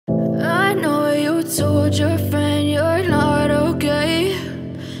told your friend you're not okay,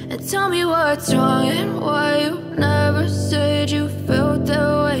 and tell me what's wrong and why you never said you felt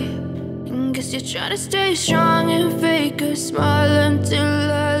that way. And guess you're trying to stay strong and fake a smile until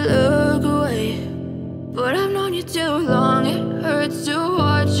I look away. But I've known you too long, it hurts to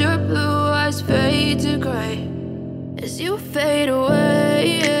watch your blue eyes fade to gray as you fade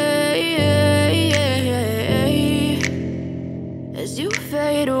away, as you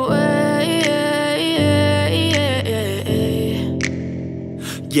fade away.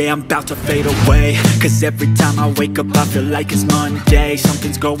 Yeah, I'm about to fade away, cause every time I wake up I feel like it's Monday.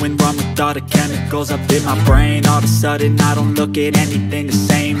 Something's going wrong with all the chemicals up in my brain. All of a sudden I don't look at anything the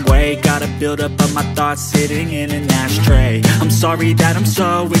same way. Got a buildup of my thoughts sitting in an ashtray. I'm sorry that I'm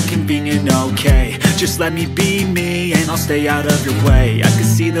so inconvenient, okay. Just let me be me and I'll stay out of your way. I can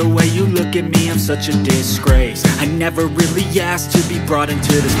see the way you look at me, I'm such a disgrace. I never really asked to be brought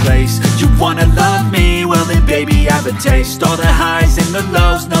into this place. You wanna love me? Well then baby have a taste. All the highs and the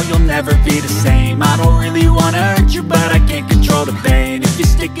lows, no you'll never be the same. I don't really wanna hurt you but I can't control the pain. If you're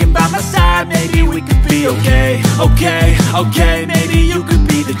sticking by my side maybe we could be okay. Okay, maybe you could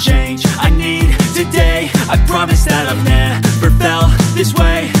be the change I need today. I promise that I've never felt this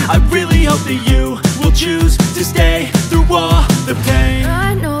way. I really hope that you will choose to stay through all the pain.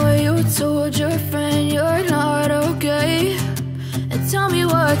 I know you told your friend you're not okay, and tell me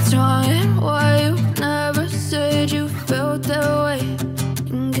what's wrong and why you never said you felt that way.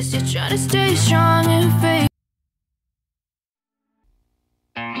 And guess you're trying to stay strong and fake.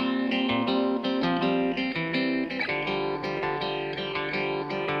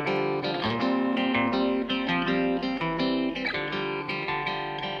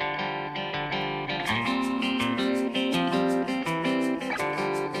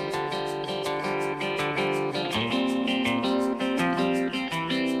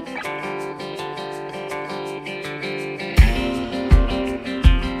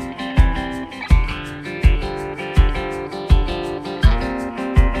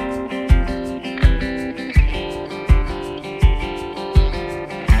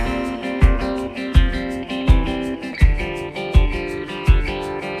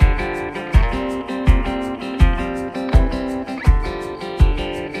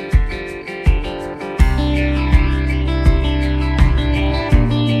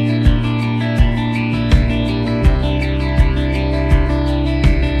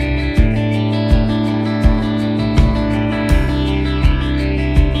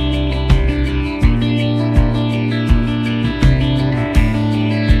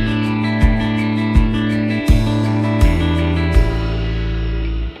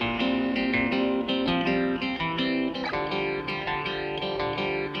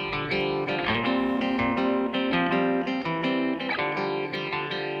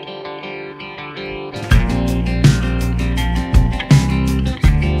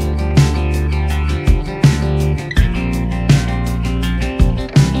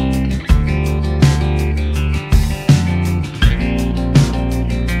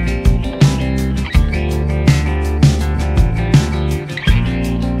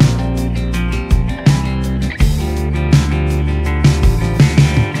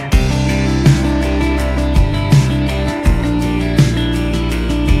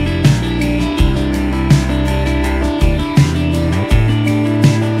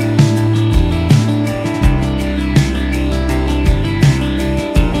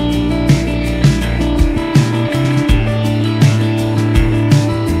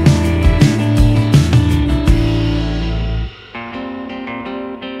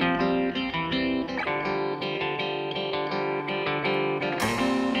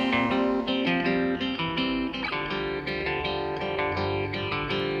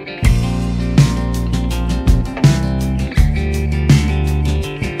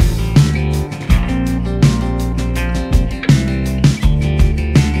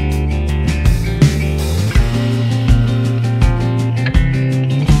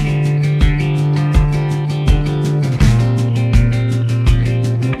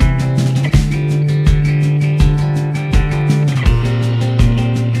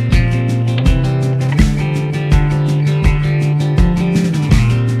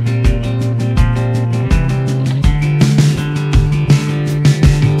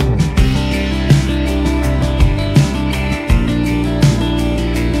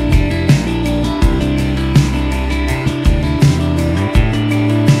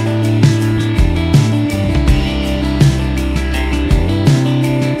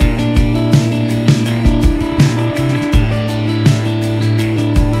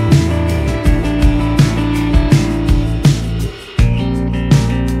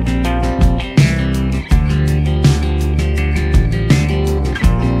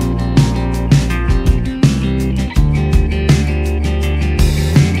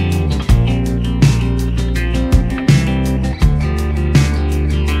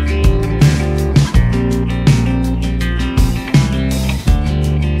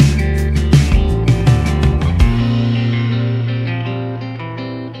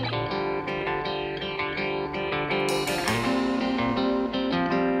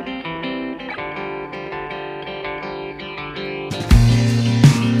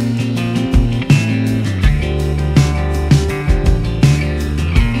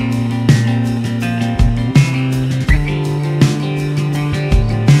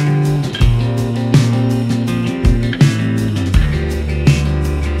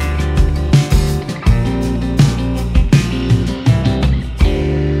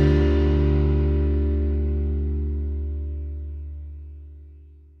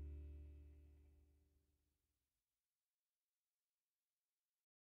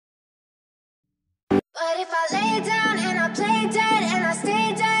 But if I lay down and I play dead and I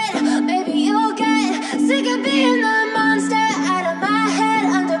stay dead, maybe you'll get sick of being the monster out of my head,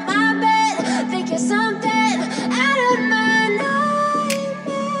 under my bed. Think you're something out of my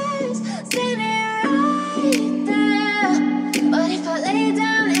nightmares, standing right there. But if I lay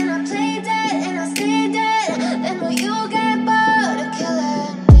down and I play dead and I stay dead, then will you get bored of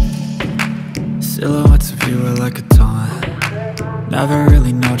killing me? Silhouettes of you are like a taunt. Never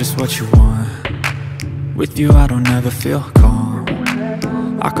really know just what you want. With you I don't ever feel calm.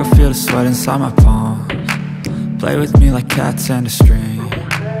 I can feel the sweat inside my palms. Play with me like cats and a string.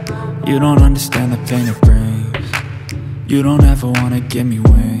 You don't understand the pain it brings. You don't ever wanna give me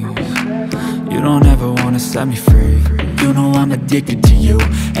wings. You don't ever wanna set me free. You know I'm addicted to you,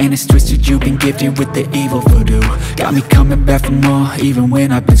 and it's twisted, you've been gifted with the evil voodoo. Got me coming back for more, even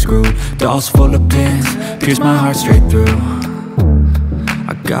when I've been screwed. Dolls full of pins, pierce my heart straight through.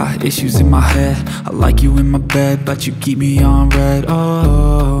 I got issues in my head, I like you in my bed, but you keep me on red.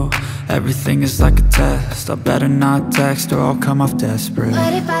 Oh, everything is like a test. I better not text or I'll come off desperate.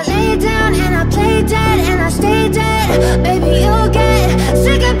 But if I lay down and I play dead and I stay dead, baby you'll get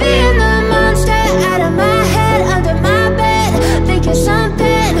sick of being the monster out of my head, under my bed. Think you're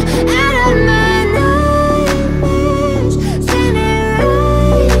something out of my nightmares, standing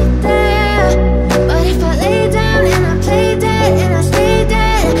right there. But if I lay down and I play dead and I stay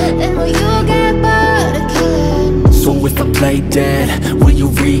dead, then will you get bored of killing me? So if I play dead, will you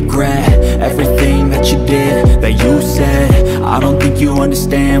regret everything that you did, that you said? I don't think you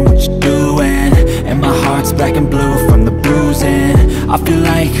understand what you're doing, and my heart's black and blue from the bruising. I feel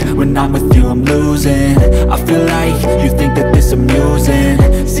like when I'm with you I'm losing. I feel like you think that this amusing,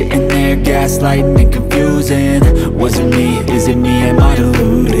 sitting there gaslighting and confusing. Was it me? Is it me? Am I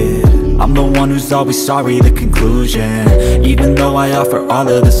deluded? I'm the one who's always sorry, the conclusion, even though I offer all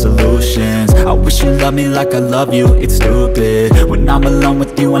of the solutions. I wish you loved me like I love you, it's stupid. When I'm alone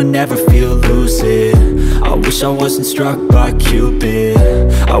with you I never feel lucid. I wish I wasn't struck by Cupid.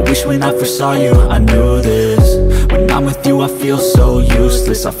 I wish when I first saw you I knew this. When I'm with you I feel so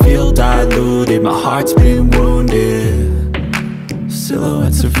useless, I feel diluted, my heart's been wounded.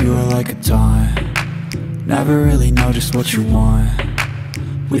 Silhouettes of you are like a taunt. Never really know just what you want.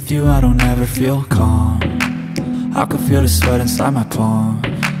 With you I don't ever feel calm. I can feel the sweat inside my palms.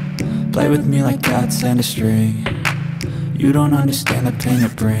 Play with me like cats and a string. You don't understand the pain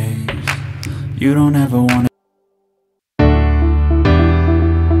it brings. You don't ever wanna